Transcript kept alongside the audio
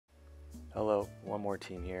Hello, One More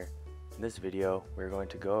Team here. In this video, we're going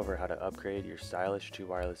to go over how to upgrade your stylish 2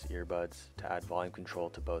 wireless earbuds to add volume control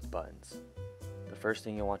to both buttons. The first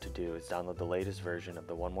thing you'll want to do is download the latest version of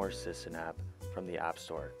the One More Assistant app from the App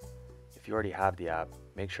Store. If you already have the app,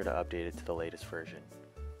 make sure to update it to the latest version.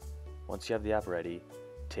 Once you have the app ready,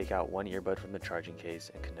 take out one earbud from the charging case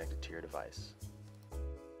and connect it to your device.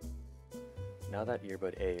 Now that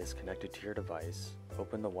earbud A is connected to your device,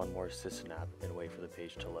 open the One More Assistant app and wait for the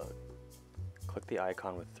page to load. Click the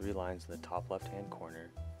icon with 3 lines in the top left-hand corner,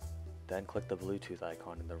 then click the Bluetooth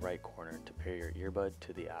icon in the right corner to pair your earbud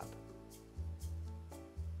to the app.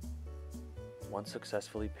 Once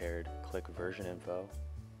successfully paired, click Version Info,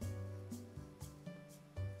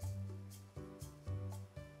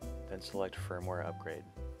 then select Firmware Upgrade.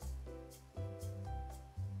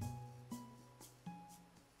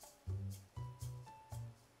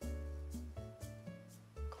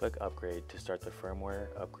 Click Upgrade to start the firmware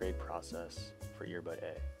upgrade process for earbud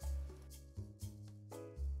A.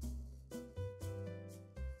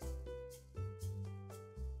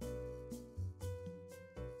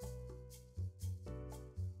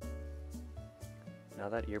 Now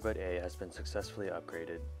that earbud A has been successfully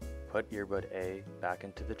upgraded, put earbud A back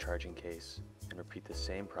into the charging case and repeat the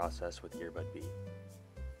same process with earbud B.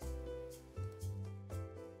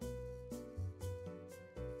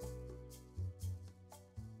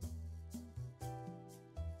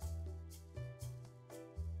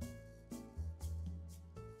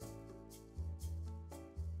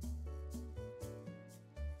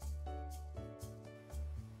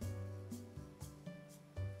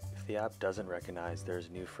 If the app doesn't recognize there is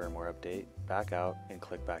a new firmware update, back out and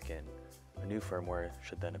click back in. A new firmware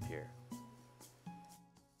should then appear.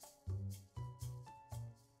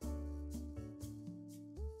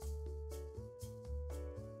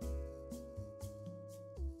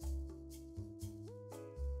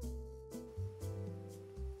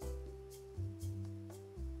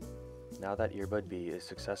 Now that earbud B is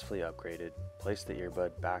successfully upgraded, place the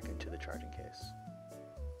earbud back into the charging case.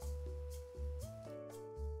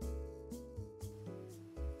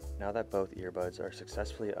 Now that both earbuds are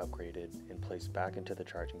successfully upgraded and placed back into the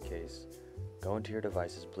charging case, go into your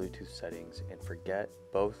device's Bluetooth settings and forget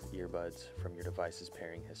both earbuds from your device's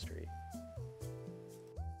pairing history.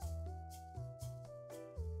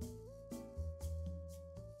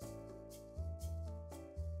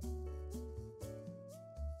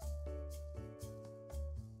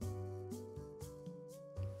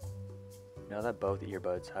 Now that both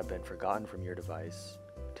earbuds have been forgotten from your device,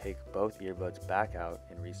 take both earbuds back out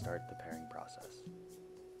and restart the pairing process.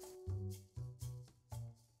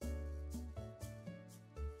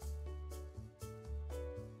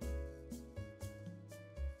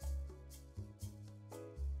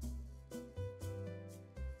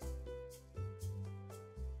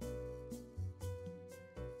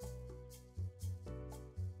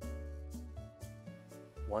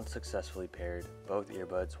 Once successfully paired, both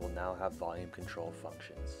earbuds will now have volume control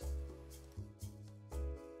functions.